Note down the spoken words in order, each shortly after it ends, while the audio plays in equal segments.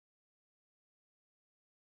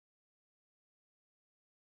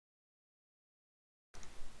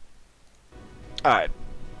Alright,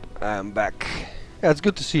 I'm back. Yeah, it's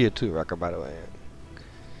good to see you too, Rucker, by the way.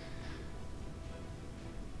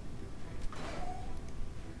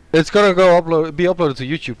 It's gonna be uploaded to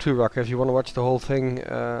YouTube too, Rucker. If you want to watch the whole thing,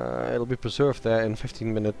 it'll be preserved there in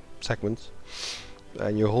 15-minute segments.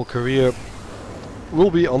 And your whole career will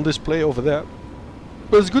be on display over there.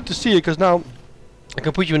 But it's good to see you, because now I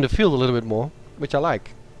can put you in the field a little bit more, which I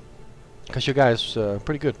like. Because your guy's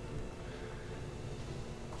pretty good.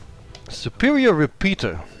 Superior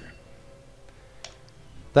repeater.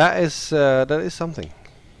 That is something.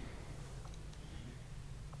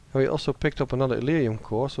 We also picked up another Illyrium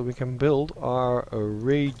core, so we can build our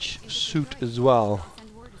rage suit as well.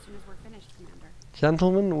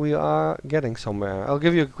 Gentlemen, we are getting somewhere. I'll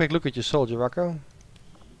give you a quick look at your soldier, Rucker.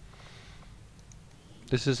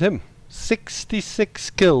 This is him. 66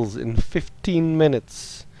 kills in 15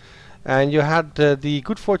 minutes. And you had the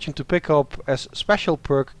good fortune to pick up as special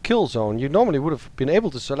perk Kill Zone. You normally would have been able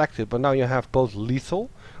to select it, but now you have both lethal,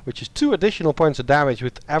 which is 2 additional points of damage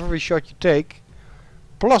with every shot you take,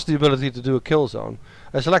 plus the ability to do a kill zone.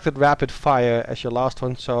 I selected rapid fire as your last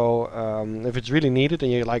one, so if it's really needed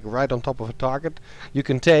and you're like right on top of a target, you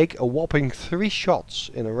can take a whopping 3 shots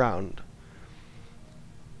in a round.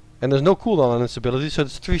 And there's no cooldown on this ability, so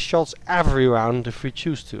it's 3 shots every round if we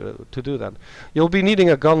choose to do that. You'll be needing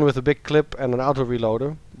a gun with a big clip and an auto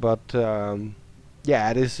reloader, but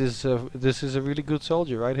yeah, this is a really good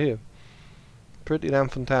soldier right here. Pretty damn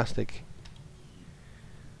fantastic.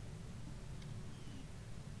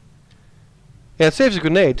 Yeah, it saves a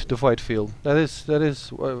grenade, the void field. That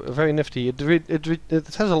is very nifty. It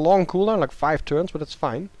has a long cooldown, like 5 turns, but it's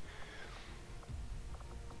fine.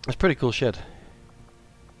 It's pretty cool shit.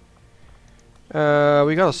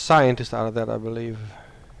 We got a scientist out of that, I believe.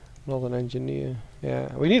 Not an engineer.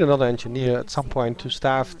 Yeah, we need another engineer at some point to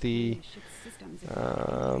staff the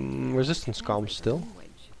resistance comms still.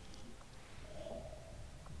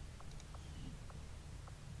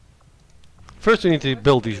 First we need to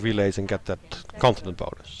build these relays and get that continent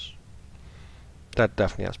bonus. That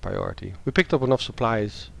definitely has priority. We picked up enough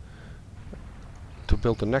supplies to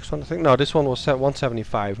build the next one, I think. No, this one was set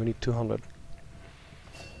 175, we need 200.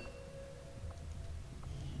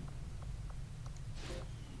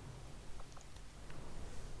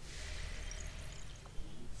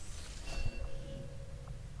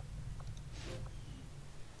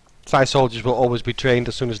 Psi soldiers will always be trained.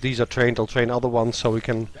 As soon as these are trained, I'll train other ones, so we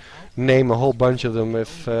can name a whole bunch of them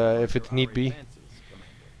if it need be.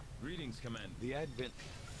 Greetings, Command. The Advent.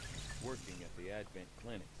 Working at the Advent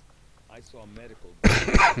clinics, I saw medical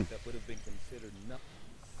that would have been considered nothing.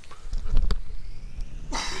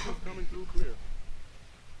 Coming through clear.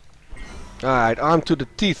 Alright, armed to the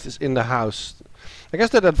teeth is in the house. I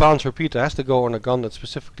guess that advanced repeater has to go on a gun that's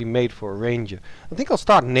specifically made for a ranger. I think I'll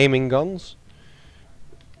start naming guns.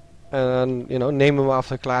 And, you know, name them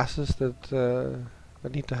after classes that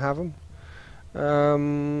need to have them.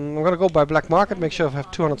 I'm gonna go by black market, make sure I have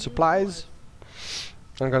 200 supplies.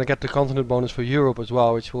 I'm gonna get the continent bonus for Europe as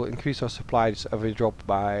well, which will increase our supplies every drop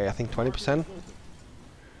by, I think, 20%.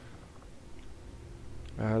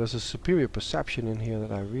 There's a superior perception in here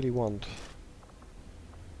that I really want.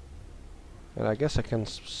 And I guess I can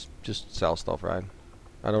just sell stuff, right?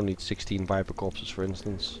 I don't need 16 Viper Corpses, for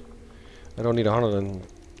instance. I don't need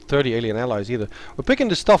 130 alien allies either. We're picking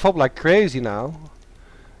this stuff up like crazy now,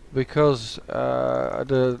 because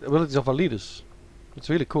the abilities of our leaders. It's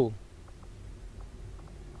really cool.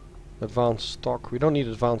 Advanced stock. We don't need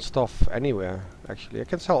advanced stuff anywhere, actually. I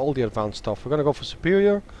can sell all the advanced stuff. We're gonna go for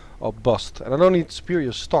superior or bust. And I don't need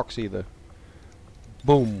superior stocks either.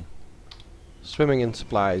 Boom. Swimming in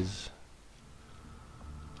supplies.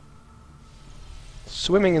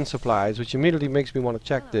 Swimming in supplies, which immediately makes me want to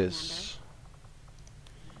check this.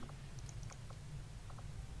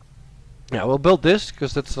 Yeah, we'll build this,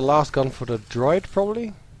 because that's the last gun for the droid,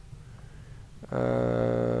 probably.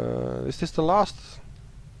 Is this the last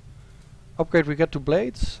upgrade we get to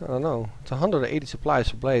blades? I don't know. It's 180 supplies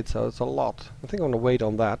for blades, so it's a lot. I think I'm gonna wait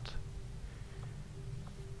on that.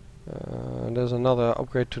 There's another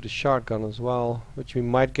upgrade to the shotgun as well, which we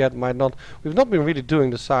might get, might not. We've not been really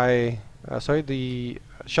doing the the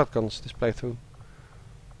shotguns this playthrough.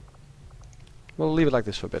 We'll leave it like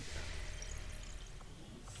this for a bit.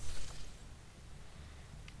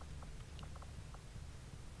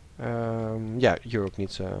 Yeah, Europe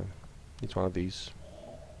needs one of these.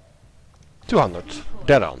 200.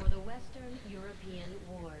 Dead on.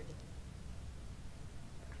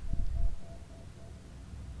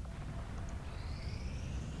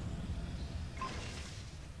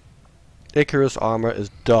 Icarus armor is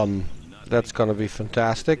done. That's gonna be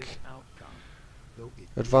fantastic. Though it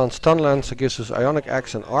Advanced stun lancer gives us ionic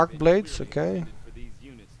axe and arc blades. Okay. For these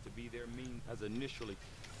units to be their mean as initially.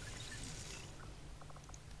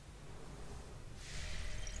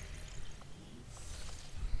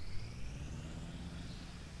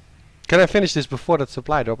 Can I finish this before that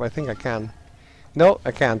supply drop? I think I can. No,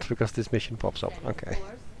 I can't because this mission pops up. Okay.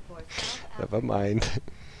 Never mind.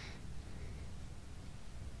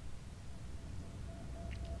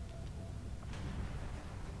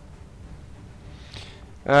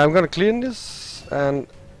 I'm gonna clean this and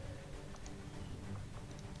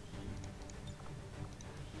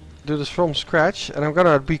do this from scratch, and I'm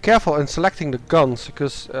gonna be careful in selecting the guns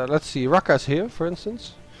because let's see, Raka's here for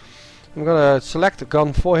instance. I'm gonna select a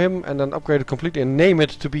gun for him and then upgrade it completely and name it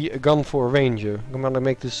to be a gun for a ranger. I'm gonna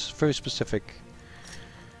make this very specific.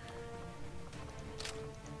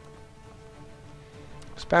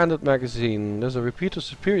 Expanded magazine. There's a repeater,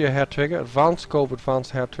 superior hair trigger, advanced scope,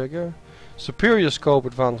 advanced hair trigger, superior scope,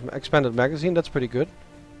 advanced expanded magazine. That's pretty good.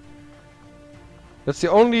 That's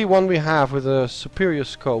the only one we have with a superior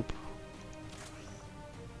scope.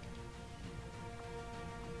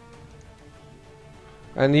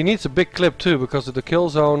 And he needs a big clip too because of the kill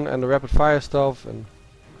zone and the rapid fire stuff. And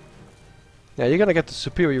yeah, you're gonna get the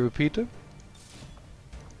superior repeater.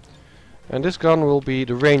 And this gun will be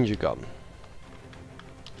the ranger gun.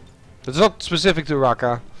 It's not specific to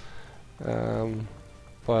Raka,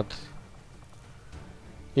 but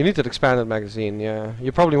you need that expanded magazine. Yeah,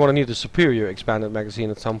 you probably want to need a superior expanded magazine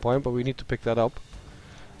at some point, but we need to pick that up.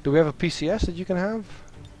 Do we have a PCS that you can have?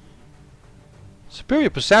 Superior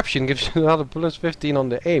perception gives you another plus 15 on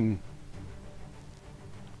the aim.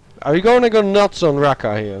 Are you going to go nuts on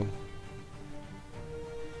Raka here?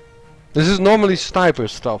 This is normally sniper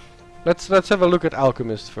stuff. Let's have a look at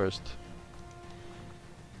Alchemist first.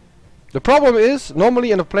 The problem is,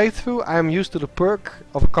 normally in a playthrough I am used to the perk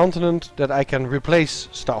of a continent that I can replace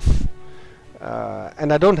stuff.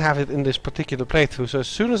 And I don't have it in this particular playthrough, so as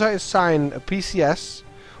soon as I assign a PCS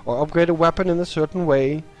or upgrade a weapon in a certain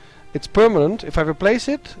way, it's permanent. If I replace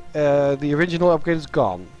it, the original upgrade is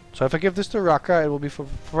gone. So if I give this to Raka, it will be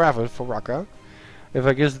forever for Raka. If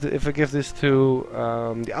I give this to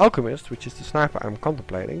the Alchemist, which is the sniper I'm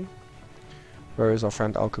contemplating. Where is our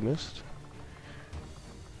friend Alchemist?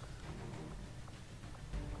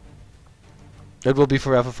 It will be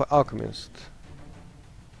forever for Alchemist.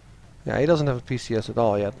 Yeah, he doesn't have a PCS at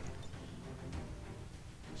all yet.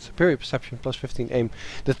 Superior perception plus 15 aim.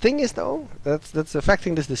 The thing is though, that's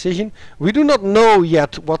affecting this decision. We do not know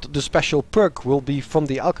yet what the special perk will be from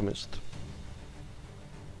the Alchemist.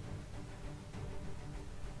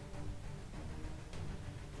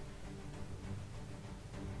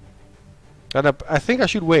 And I think I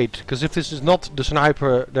should wait, because if this is not the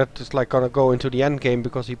sniper that is like gonna go into the end game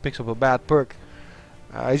because he picks up a bad perk,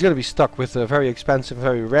 he's gonna be stuck with a very expensive,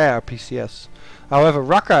 very rare PCS. However,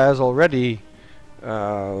 Raka is already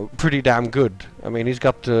pretty damn good. I mean, he's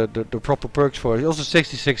got the proper perks for it. He also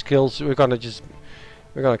 66 kills. We're gonna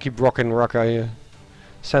keep rocking Raka here.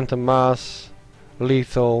 Center mass,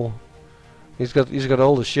 lethal. He's got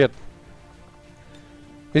all the shit.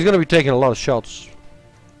 He's gonna be taking a lot of shots.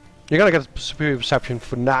 You're gonna get superior perception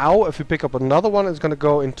for now. If we pick up another one, it's gonna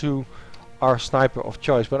go into our sniper of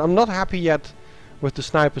choice. But I'm not happy yet with the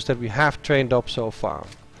snipers that we have trained up so far.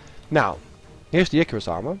 Now, here's the Icarus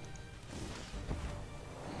armor.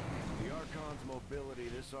 The Archon's mobility,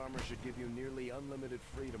 this armor should give you nearly unlimited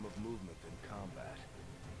freedom of movement in combat.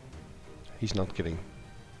 He's not kidding.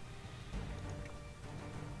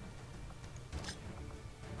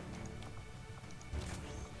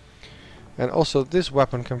 And also this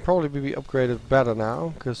weapon can probably be upgraded better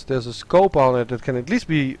now, because there's a scope on it that can at least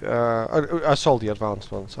be... I sold the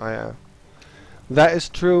advanced ones. That is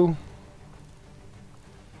true.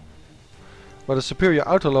 But a superior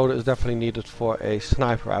autoloader is definitely needed for a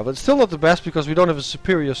sniper rifle. It's still not the best because we don't have a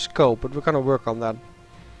superior scope, but we're gonna work on that.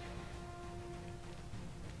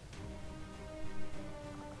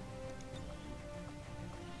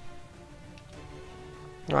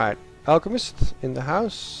 Alright, Alchemist in the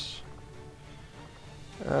house.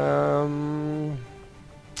 I'm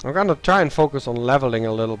gonna try and focus on leveling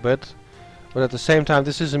a little bit, but at the same time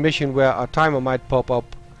this is a mission where our timer might pop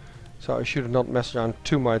up, so I should not mess around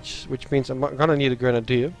too much, which means I'm gonna need a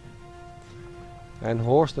grenadier. And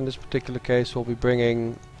Horst in this particular case will be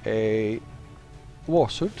bringing a war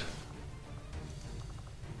suit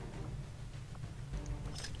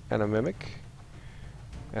and a mimic,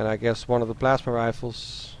 and I guess one of the plasma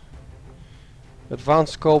rifles.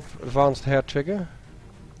 Advanced scope, advanced hair trigger.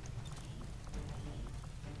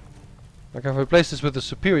 I can replace this with the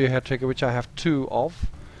superior hair trigger, which I have 2 of.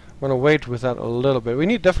 I'm gonna wait with that a little bit. We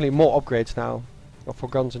need definitely more upgrades now. or for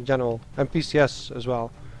guns in general, and PCS as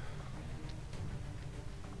well.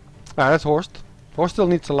 Ah, that's Horst. Horst still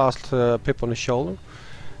needs the last pip on his shoulder.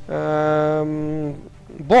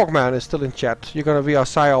 Borgman is still in chat. You're gonna be our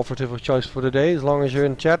Psi operative of choice for the day. As long as you're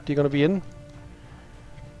in chat, you're gonna be in.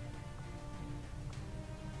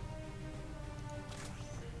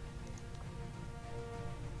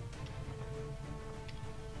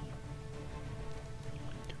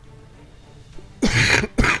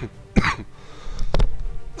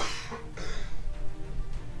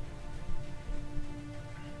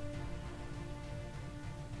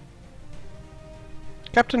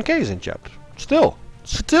 Captain K is in chat.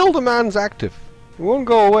 Still the man's active. He won't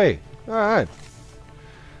go away. Alright.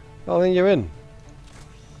 Well, then you're in.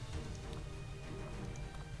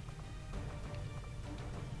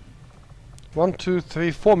 One, two,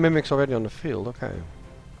 three, 4 mimics already on the field. Okay.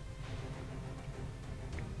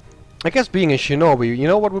 I guess being a shinobi, you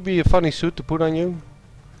know what would be a funny suit to put on you?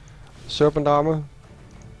 Serpent armor.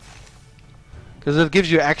 Because it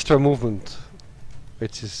gives you extra movement,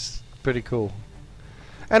 which is pretty cool.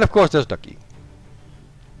 And of course there's Ducky.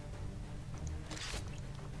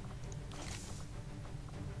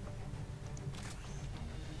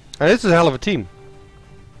 And this is a hell of a team.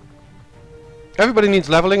 Everybody needs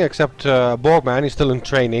leveling except Borgman. He's still in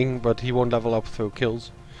training, but he won't level up through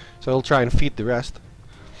kills. So he'll try and feed the rest.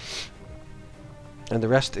 And the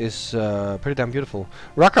rest is pretty damn beautiful.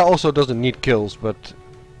 Raka also doesn't need kills, but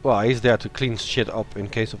well, he's there to clean shit up in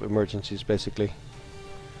case of emergencies, basically.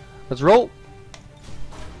 Let's roll.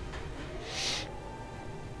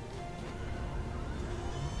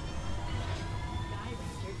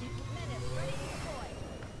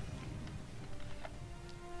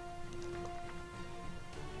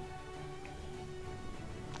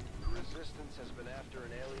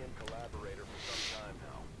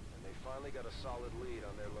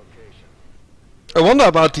 I wonder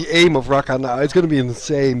about the aim of Raka now. It's gonna be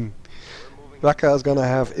insane. Raka is gonna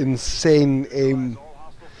have insane aim.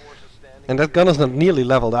 And that gun is not nearly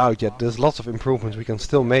leveled out yet. There's lots of improvements we can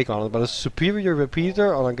still make on it. But a superior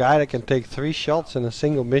repeater on a guy that can take 3 shots in a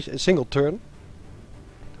single turn.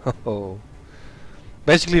 Oh.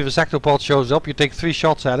 Basically, if a sectopod shows up, you take 3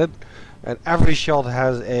 shots at it. And every shot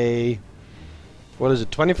has a... what is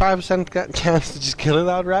it, 25% chance to just kill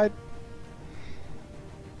it outright?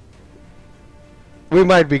 We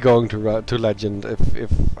might be going to Legend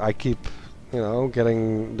if I keep, you know,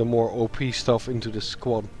 getting the more OP stuff into the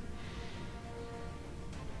squad.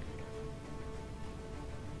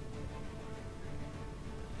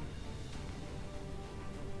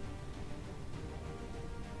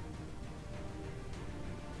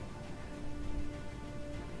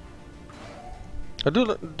 I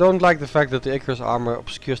don't like the fact that the Icarus armor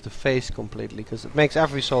obscures the face completely, because it makes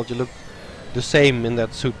every soldier look the same in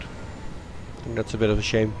that suit. And that's a bit of a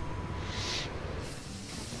shame.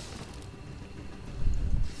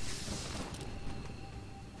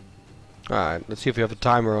 Alright, let's see if we have a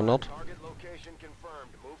timer or not.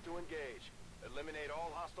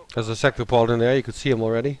 There's a sectopod in there, you could see him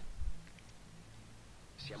already.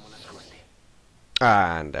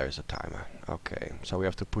 And there's a timer. Okay, so we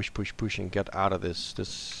have to push and get out of this.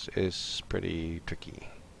 This is pretty tricky.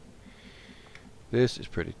 This is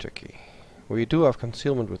pretty tricky. We do have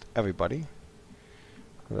concealment with everybody.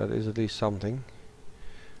 That is at least something.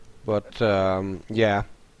 But yeah,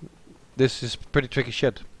 this is pretty tricky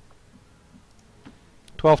shit.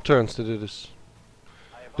 12 turns to do this.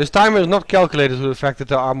 This timer is not calculated with the fact that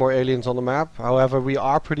there are more aliens on the map. However, we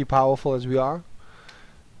are pretty powerful as we are.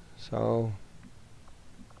 So,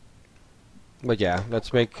 but yeah,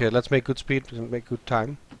 let's make good speed and make good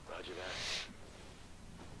time.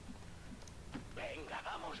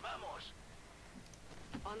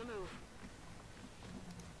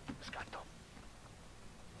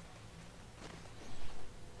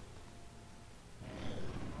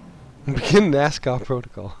 Begin NASCAR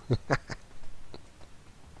protocol.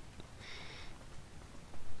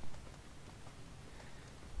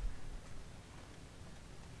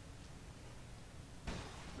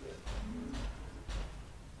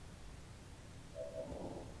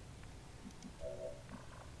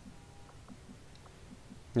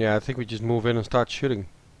 Yeah, I think we just move in and start shooting.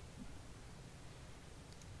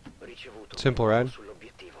 Simple, right?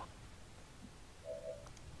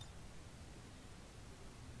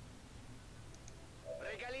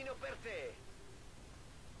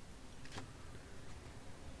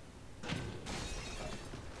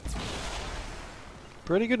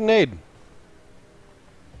 Pretty good nade.